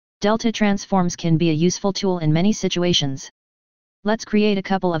Delta transforms can be a useful tool in many situations. Let's create a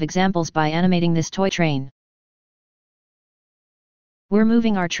couple of examples by animating this toy train. We're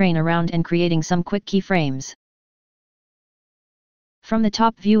moving our train around and creating some quick keyframes. From the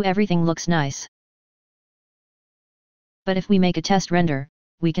top view everything looks nice. But if we make a test render,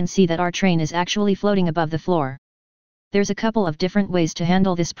 we can see that our train is actually floating above the floor. There's a couple of different ways to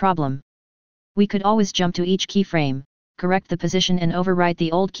handle this problem. We could always jump to each keyframe, correct the position and overwrite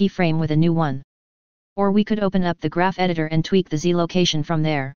the old keyframe with a new one. Or we could open up the graph editor and tweak the Z location from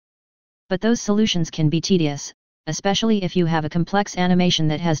there. But those solutions can be tedious, especially if you have a complex animation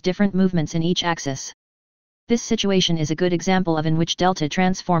that has different movements in each axis. This situation is a good example of in which delta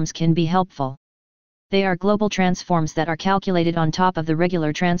transforms can be helpful. They are global transforms that are calculated on top of the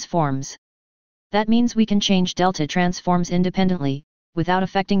regular transforms. That means we can change delta transforms independently, without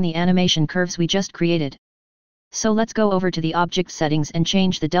affecting the animation curves we just created. So let's go over to the object settings and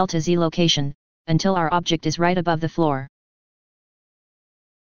change the delta Z location, until our object is right above the floor.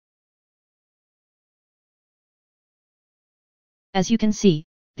 As you can see,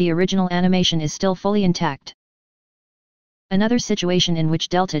 the original animation is still fully intact. Another situation in which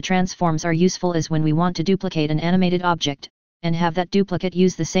delta transforms are useful is when we want to duplicate an animated object, and have that duplicate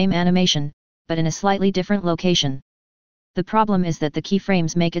use the same animation, but in a slightly different location. The problem is that the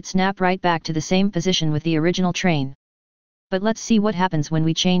keyframes make it snap right back to the same position with the original train. But let's see what happens when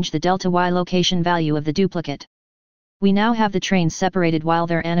we change the delta Y location value of the duplicate. We now have the trains separated while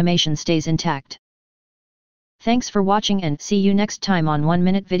their animation stays intact. Thanks for watching and see you next time on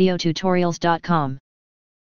 1MinuteVideoTutorials.com.